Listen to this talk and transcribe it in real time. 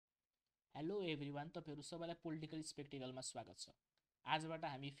Hello everyone, तपाईँहरू सबैलाई political स्पेक्टिकलमा स्वागत छ। आजबाट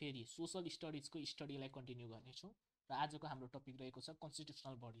हामी फेरि सोसल स्टडिजको स्टडीलाई कन्टिन्यू गर्नेछौँ र आजको हाम्रो टपिक रहेको छ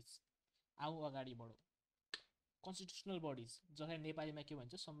कन्स्टिट्युसनल बडिज। आऊ अगाडि बढौँ। कन्स्टिट्युसनल बडिज जसलाई नेपालीमा के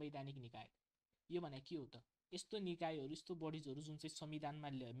भन्छ संवैधानिक निकाय। यो भने के हो त? यस्तो निकायहरू, यस्तो बडिजहरू जुन चाहिँ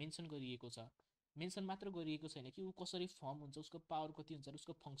संविधानमा मेन्सन गरिएको छ, मेन्सन मात्र गरिएको छैन कि ऊ कसरी फर्म हुन्छ, उसको पावर कति हुन्छ,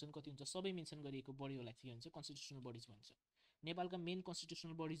 उसको फङ्सन कति हुन्छ, सबै मेन्सन गरिएको बडीहरूलाई के भन्छ? कन्स्टिट्युसनल बडिज भन्छ। नेपालका main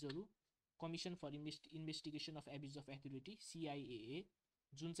constitutional बडिजहरू commission for investigation of abuse of authority CIAA,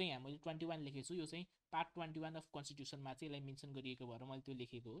 जुन चाहिँ यहाँ मैले 21 लेखेको छु, यो चाहिँ पार्ट 21 अफ कन्स्टिट्युसनमा चाहिँ यसलाई मेन्सन गरिएको भएर मैले त्यो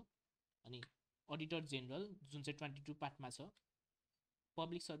लेखेको हो। अनि अडिटर जेनरल जुन चाहिँ 22 पार्टमा छ,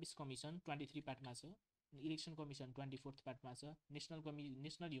 पब्लिक सर्भिस कमिसन 23 पार्टमा छ, इलेक्सन कमिसन 24 पार्टमा छ,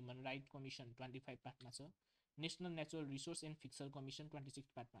 नेसनल ह्युमन राइट कमिसन 25 पार्टमा छ, national natural resource and fixer commission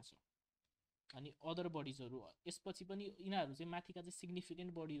 26 पार्टमा छ। अनि अदर बडिजहरू यसपछि पनि यिनीहरू चाहिँ माथिका चाहिँ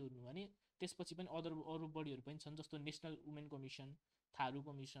सिग्निफिकेन्ट बडीहरू भने त्यसपछि पनि अरू बडीहरू पनि छन्, जस्तो national women commission, Tharu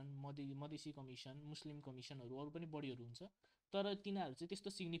commission, Madhesi commission, मुस्लिम कमिसनहरू, अरू पनि बडीहरू हुन्छ। तर तिनीहरू चाहिँ त्यस्तो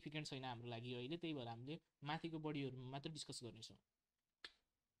सिग्निफिकेन्ट छैन हाम्रो लागि अहिले, त्यही भएर हामीले माथिको बडीहरू मात्र डिस्कस गर्नेछौँ।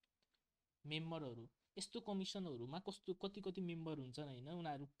 मेम्बरहरू, यस्तो कमिसनहरूमा कति कति मेम्बर हुन्छन् होइन,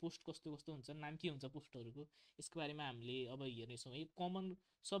 उनीहरू पोस्ट कस्तो कस्तो हुन्छ, नाम के हुन्छ पोस्टहरूको, यसको बारेमा हामीले अब हेर्नेछौँ है। कमन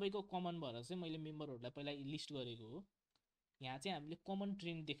सबैको कमन भएर चाहिँ मैले मेम्बरहरूलाई पहिला लिस्ट गरेको हो। यहाँ चाहिँ हामीले कमन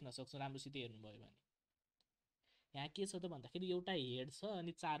ट्रेन्ड देख्न सक्छौँ राम्रोसित हेर्नुभयो भने। यहाँ के छ त भन्दाखेरि एउटा हेड छ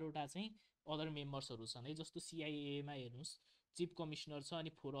अनि 4वटा चाहिँ अदर मेम्बर्सहरू छन् है। जस्तो CIAमा हेर्नुहोस्, चिफ कमिसनर छ अनि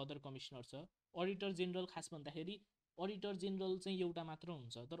 4 अदर कमिसनर छ। अडिटर जेनरल खास भन्दाखेरि अडिटर जेनरल चाहिँ एउटा मात्र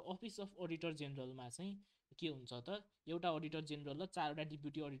हुन्छ, तर अफिस अफ अडिटर जेनरलमा चाहिँ के हुन्छ त, एउटा अडिटर जेनरल र 4वटा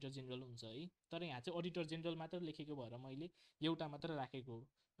डिप्युटी अडिटर जेनरल हुन्छ है। तर यहाँ चाहिँ अडिटर जेनरल मात्र लेखेको भएर मैले एउटा मात्र राखेको हो।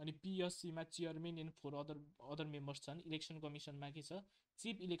 अनि PSCमा चेयरम्यान एन्ड 4 अदर मेम्बर्स छन्। इलेक्सन कमिसनमा के छ,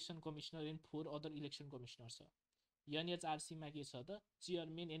 chief election commissioner and 4 other election commissioner छ। NHRCमा के छ त,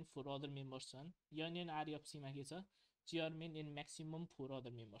 चेयरम्यान एन्ड 4 अदर मेम्बर्स छन्। NNRFCमा के छ, chairman and maximum 4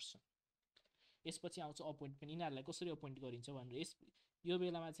 other members छन्। यसपछि आउँछ अपोइन्टमेन्ट। यिनीहरूलाई कसरी अपोइन्ट गरिन्छ भनेर यो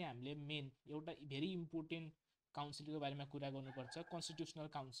बेलामा चाहिँ हामीले मेन एउटा भेरी इम्पोर्टेन्ट काउन्सिलको बारेमा कुरा गर्नुपर्छ, कन्स्टिट्युसनल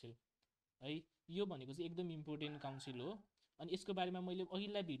काउन्सिल है। यो भनेको चाहिँ एकदम इम्पोर्टेन्ट काउन्सिल हो। अनि यसको बारेमा मैले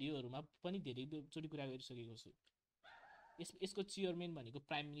अघिल्ला भिडियोहरूमा पनि धेरैचोटि कुरा गरिसकेको छु। यसको चेयरम्यान भनेको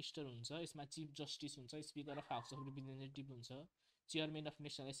प्राइम मिनिस्टर हुन्छ, यसमा चिफ जस्टिस हुन्छ, speaker of house of representative हुन्छ, चेयरम्यान अफ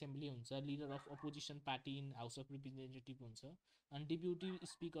नेसनल एसेम्ब्ली हुन्छ, leader of opposition party in house of representative हुन्छ, अनि deputy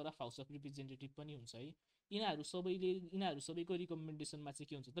speaker of house of representative पनि हुन्छ है। यिनीहरू सबैको रिकमेन्डेसनमा चाहिँ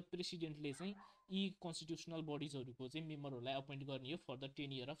के हुन्छ त, प्रेसिडेन्टले चाहिँ यी कन्स्टिट्युसनल बडिजहरूको चाहिँ मेम्बरहरूलाई अपोइन्ट गर्ने हो for the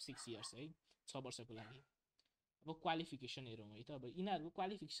 10 year of 6 years है, 6 वर्षको लागि। अब क्वालिफिकेसन हेरौँ है त। अब यिनीहरूको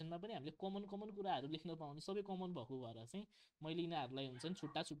क्वालिफिकेसनमा पनि हामीले कमन कुराहरू लेख्न पाउने, सबै कमन भएको भएर चाहिँ मैले यिनीहरूलाई हुन्छ नि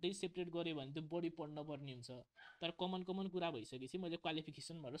छुट्टै सेपरेट गरेँ भने त्यो बढी पढ्न पर्ने हुन्छ। तर कमन कुरा भइसकेपछि मैले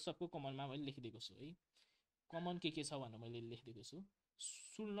क्वालिफिकेसन भनेर सबको कमनमा मैले लेखिदिएको छु है। कमन के छ भनेर मैले लेखिदिएको छु।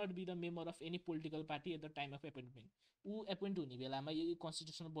 Should not be the member of any political party at the time of appointment. ऊ एपोइन्ट हुने बेलामा, यो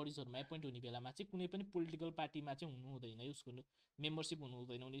कन्स्टिट्युसनल बडिजहरूमा एपोइन्ट हुने बेलामा चाहिँ कुनै पनि पोलिटिकल पार्टीमा चाहिँ हुनु हुँदैन, उसको मेम्बरसिप हुनु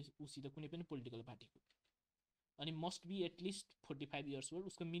हुँदैन उसित कुनै पनि पोलिटिकल पार्टीको। अनि must be at least 45 years old,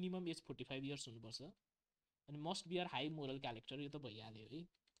 उसको मिनिमम एज 45 years हुनुपर्छ। अनि must be are high moral character, यो त भइहाल्यो है।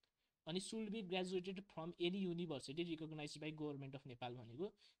 अनि should be graduated from any university recognise by government of Nepal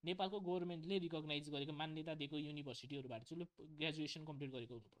भनेको नेपालको गभर्मेन्टले रिकगनाइज गरेको, मान्यता दिएको युनिभर्सिटीहरूबाट चाहिँ ग्रेजुएसन कम्प्लिट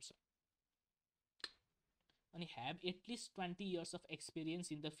गरेको हुनुपर्छ। अनि have at least 20 years of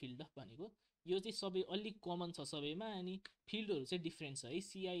experience in the field of भनेको यो चाहिँ सबै अलिक कमन छ सबैमा। अनि फिल्डहरू चाहिँ डिफ्रेन्ट छ है।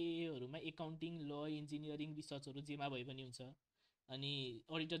 CIAहरूमा एकाउन्टिङ, ल, इन्जिनियरिङ, रिसर्चहरू जेमा भए पनि हुन्छ। अनि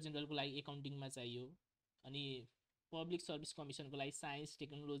अडिटर जेनरलको लागि एकाउन्टिङमा चाहियो। अनि पब्लिक सर्भिस कमिसनको लागि साइन्स,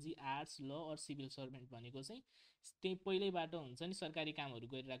 टेक्नोलोजी, आर्ट्स, ल अर सिभिल सर्भेन्ट भनेको चाहिँ त्यही पहिल्यैबाट हुन्छ नि, सरकारी कामहरू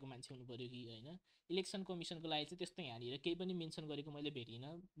गरिरहेको मान्छे हुनु पऱ्यो कि होइन। इलेक्सन कमिसनको लागि चाहिँ त्यस्तो यहाँनिर केही पनि मेन्सन गरेको मैले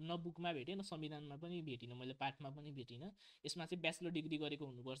भेटिनँ, न बुकमा भेटेँ न संविधानमा पनि भेटिनँ, मैले पाठमा पनि भेटिनँ। यसमा चाहिँ ब्याचलर डिग्री गरेको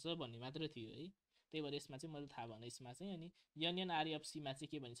हुनुपर्छ भन्ने मात्र थियो है। त्यही भएर यसमा चाहिँ मैले थाहा भएन यसमा चाहिँ। अनि NNRFCमा चाहिँ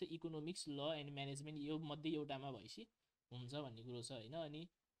के भन्छ, इकोनोमिक्स, ल एन्ड म्यानेजमेन्ट, यो मध्ये एउटामा भएपछि हुन्छ भन्ने कुरो छ होइन। अनि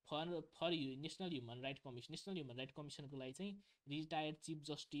for national human right commission, national human right कमिसनको लागि चाहिँ retired chief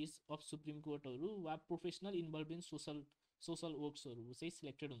justice of supreme कोर्टहरू वा प्रोफेसनल इन्भल्भ इन सोसल वर्क्सहरू चाहिँ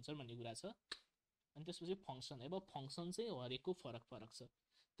सिलेक्टेड हुन्छन् भन्ने कुरा छ। अनि त्यसपछि फङ्सन है। अब फङ्सन चाहिँ हरेकको फरक छ,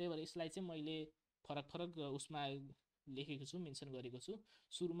 त्यही भएर यसलाई चाहिँ मैले फरक उसमा लेखेको छु, मेन्सन गरेको छु।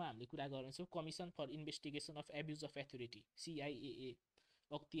 सुरुमा हामीले कुरा गर्नेछौँ commission for investigation of abuse of authority, CIAA,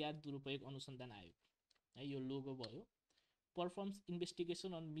 अख्तियार दुरुपयोग अनुसन्धान आयोग है। यो लोगो भयो। Performs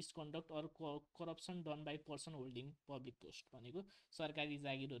investigation on मिसकन्डक्ट or corruption done by person holding public post भनेको सरकारी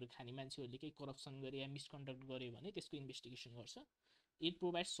जागिरहरू खाने मान्छेहरूले केही करप्सन गरे या मिसकन्डक्ट गर्यो भने त्यसको इन्भेस्टिगेसन गर्छ। It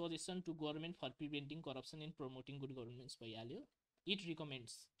provides suggestion to government for preventing corruption and promoting good governance भइहाल्यो। It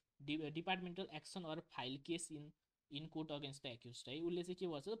रिकमेन्ड्स departmental action or file case in court against the accuse है। उसले चाहिँ के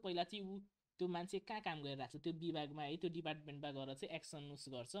गर्छ पहिला चाहिँ ऊ त्यो मान्छे कहाँ काम गरिरहेको छ त्यो विभागमा है त्यो डिपार्टमेन्टमा गएर चाहिँ एक्सन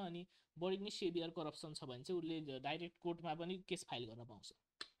गर्छ। अनि बढी नै सेभियर करप्सन छ भने चाहिँ उसले डाइरेक्ट कोर्टमा पनि केस फाइल गर्न पाउँछ।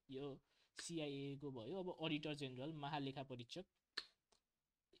 यो सिआइएको भयो। अब अडिटर जेनरल महालेखा परीक्षक,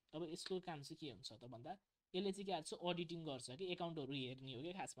 अब यसको काम चाहिँ के हुन्छ त भन्दा यसले चाहिँ के गर्छ अडिटिङ गर्छ कि एकाउन्टहरू हेर्ने हो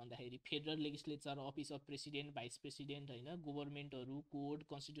कि खास भन्दाखेरि federal legislature office of president vice president होइन गभर्मेन्टहरू court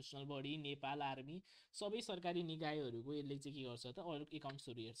constitutional body Nepal army सबै सरकारी निकायहरूको यसले चाहिँ के गर्छ त अरू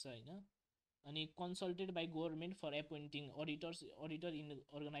एकाउन्ट्सहरू हेर्छ होइन। अनि consulted by government for एपोइन्टिङ auditor in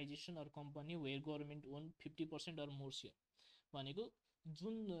organisation or company where government own 50% or more share भनेको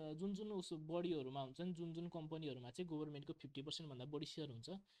जुन जुन जुन उस बडीहरूमा हुन्छन् जुन जुन कम्पनीहरूमा चाहिँ गभर्मेन्टको 50% भन्दा बढी सेयर हुन्छ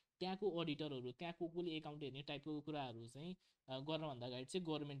त्यहाँको अडिटरहरू त्यहाँ कोले एकाउन्ट हेर्ने टाइपको कुराहरू चाहिँ गर्नभन्दा अगाडि चाहिँ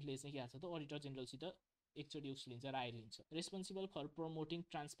गभर्मेन्टले चाहिँ के गर्छ त अडिटर जेनरलसित एकचोटि उस लिन्छ राय लिन्छ। Responsible for promoting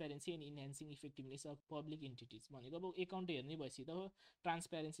transparency and इन्हान्सिङ effectiveness of public entities भनेको अब एकाउन्ट हेर्ने भएपछि त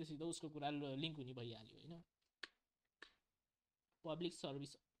ट्रान्सप्यारेन्सीसित उसको कुरा लिङ्क हुने भइहाल्यो होइन। पब्लिक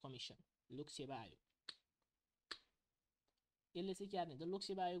सर्भिस कमिसन लोकसेवा आयोग यसले चाहिँ के गर्ने हुन्छ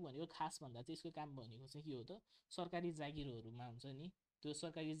लोकसेवा आयोग भनेको खास भन्दा चाहिँ यसको काम भनेको चाहिँ के हो त सरकारी जागिरहरूमा हुन्छ नि त्यो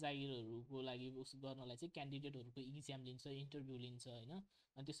सरकारी जागिरहरूको लागि उस गर्नलाई चाहिँ क्यान्डिडेटहरूको इक्जाम लिन्छ इन्टरभ्यू लिन्छ होइन।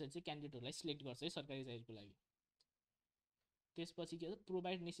 अनि त्यसरी चाहिँ क्यान्डिडेटहरूलाई सिलेक्ट गर्छ है सरकारी जागिरको लागि। त्यसपछि के हो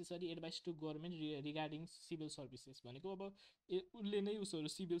provide necessary advice to government regarding civil services भनेको अब उसले नै उसहरू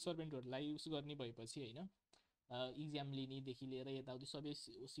सिभिल सर्भेन्टहरूलाई उस गर्ने भएपछि होइन इक्जाम लिनेदेखि लिएर यताउति सबै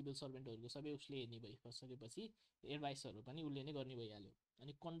सिभिल सर्भेन्टहरूको सबै उसले हेर्ने भइसकेपछि एडभाइसहरू पनि उसले नै गर्ने भइहाल्यो।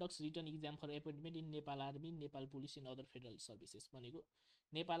 अनि कन्डक्ट्स return exam for appointment in Nepal army Nepal police in other federal services भनेको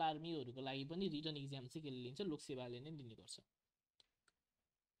नेपाल आर्मीहरूको लागि पनि रिटर्न इक्जाम चाहिँ कसले लिन्छ लोकसेवाले नै लिने गर्छ।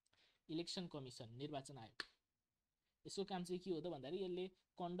 इलेक्सन कमिसन निर्वाचन आयोग यसको काम चाहिँ के हो त भन्दाखेरि यसले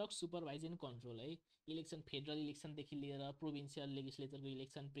कन्डक्ट सुपरभाइज एन्ड कन्ट्रोल है इलेक्सन फेडरल इलेक्सनदेखि लिएर provincial लेजिस्लेचरको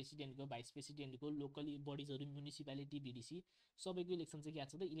election प्रेसिडेन्टको vice प्रेसिडेन्टको local बडिजहरू municipality भिडिसी सबैको इलेक्सन चाहिँ के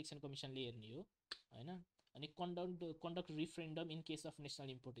छ त इलेक्सन कमिसनले हेर्ने हो होइन। अनि conduct रिफरेन्डम in case of national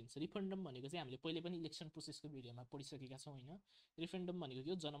importance रिफरेन्डम भनेको चाहिँ हामीले पहिले पनि इलेक्सन प्रोसेसको भिडियोमा पढिसकेका छौँ होइन। रिफरेन्डम भनेको के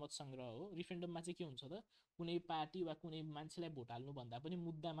हो जनमत सङ्ग्रह हो। रिफरेन्डममा चाहिँ के हुन्छ त कुनै पार्टी वा कुनै मान्छेलाई भोट हाल्नुभन्दा पनि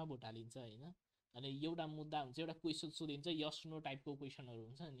मुद्दामा भोट हालिन्छ होइन। अनि एउटा मुद्दा हुन्छ एउटा क्वेसन सोधिन्छ यस नो टाइपको क्वेसनहरू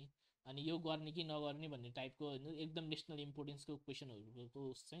हुन्छ नि अनि यो गर्ने कि नगर्ने भन्ने टाइपको होइन एकदम नेसनल इम्पोर्टेन्सको क्वेसनहरूको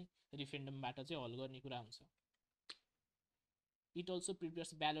चाहिँ रिफरेन्डमबाट चाहिँ हल गर्ने कुरा हुन्छ। It also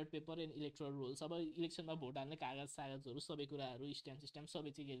prepares ballot paper and electoral roles अब इलेक्सनमा भोट हाल्ने कागज सागजहरू सबै कुराहरू स्ट्याम्प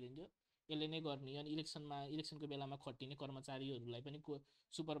सबै चाहिँ के लिन्छ यसले नै गर्ने। अनि इलेक्सनको बेलामा खटिने कर्मचारीहरूलाई पनि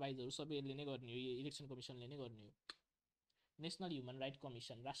सुपरभाइजहरू सबै यसले नै गर्ने हो इलेक्सन कमिसनले नै गर्ने हो। नेसनल ह्युमन राइट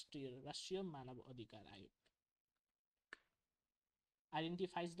कमिसन राष्ट्रिय मानव अधिकार आयोग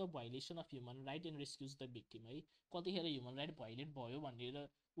identifies the violation of human right and रेस्क्युज the victim है कतिखेर ह्युमन राइट भाइलेट भयो भनेर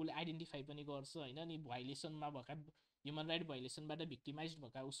उसले आइडेन्टिफाई पनि गर्छ होइन। अनि भाइलेसनमा भएका ह्युमन राइट भाइलेसनबाट भिक्टिमाइज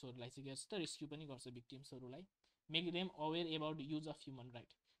भएका उसहरूलाई चाहिँ गर्छ त रेस्क्यु पनि गर्छ भिक्टिम्सहरूलाई। Make them aware about use of human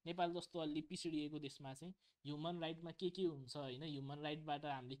right Nepal जस्तो अलि पिछडिएको देशमा चाहिँ ह्युमन राइटमा के हुन्छ होइन ह्युमन राइटबाट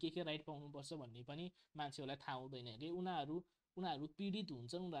हामीले के राइट पाउनुपर्छ भन्ने पनि मान्छेहरूलाई थाहा हुँदैन अरे। उनीहरू पीडित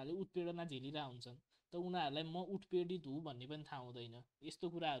हुन्छन् उनीहरूले उत्पीडना झेलिरहेको हुन्छन् त उनीहरूलाई म उत्पीडित हुँ भन्ने पनि थाहा हुँदैन। यस्तो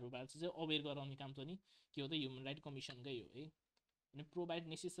कुराहरूबाट चाहिँ अवेर गराउने काम पनि के हो त ह्युमन राइट कमिसनकै हो है। अनि provide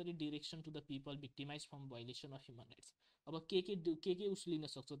necessary direction to the people victimise from violation of human rights अब के उस लिन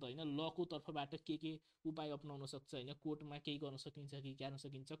सक्छ त होइन लको तर्फबाट के उपाय अप्नाउन सक्छ होइन कोर्टमा केही गर्न सकिन्छ कि गर्न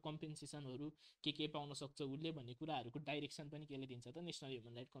सकिन्छ कम्पेन्सेसनहरू के पाउन सक्छ उसले भन्ने कुराहरूको डाइरेक्सन पनि केले दिन्छ त नेसनल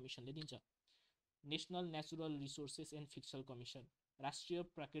ह्युमन राइट कमिसनले दिन्छ। National natural resources and fiscal commission राष्ट्रिय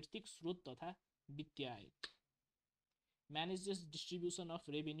प्राकृतिक स्रोत तथा वित्तीय आयोग manages distribution of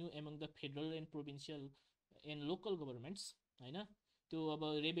revenue among the federal and provincial and local governments होइन त्यो अब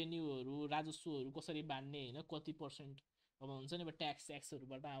रेभेन्यूहरू राजस्वहरू कसरी बाँड्ने होइन कति पर्सेन्ट अब हुन्छ नि अब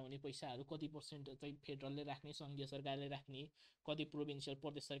ट्याक्सहरूबाट आउने पैसाहरू कति पर्सेन्ट चाहिँ फेडरलले राख्ने सङ्घीय सरकारले राख्ने कति प्रोभिन्सियल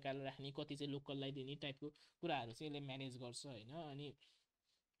प्रदेश सरकारले राख्ने कति चाहिँ लोकललाई दिने टाइपको कुराहरू चाहिँ यसले म्यानेज गर्छ होइन।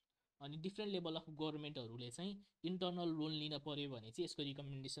 अनि डिफ्रेन्ट लेभल अफ गभर्मेन्टहरूले चाहिँ इन्टर्नल लोन लिन पऱ्यो भने चाहिँ यसको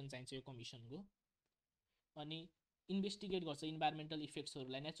रिकमेन्डेसन चाहिन्छ यो कमिसनको। अनि इन्भेस्टिगेट गर्छ इन्भाइरोमेन्टल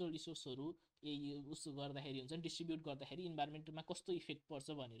इफेक्ट्सहरूलाई नेचुरल रिसोर्सहरू उस गर्दाखेरि हुन्छ डिस्ट्रिब्युट गर्दाखेरि इन्भाइरोमेन्टमा कस्तो इफेक्ट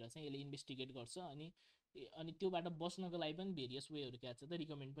पर्छ भनेर चाहिँ यसले इन्भेस्टिगेट गर्छ। अनि त्योबाट बच्नको लागि पनि भेरियस वेहरू के छ त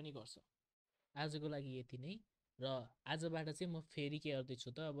रिकमेन्ड पनि गर्छ। आजको लागि यति नै। र आजबाट चाहिँ म फेरि के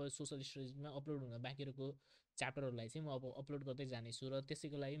गर्दैछु त, अब सोसल स्टडिजमा अपलोड हुन बाँकी रहेको च्याप्टरहरूलाई चाहिँ म अब अपलोड गर्दै जानेछु। र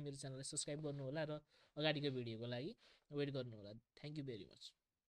त्यसैको लागि मेरो च्यानललाई सब्सक्राइब गर्नु होला र अगाडिको भिडियोको लागि वेट गर्नु होला। Thank you very much.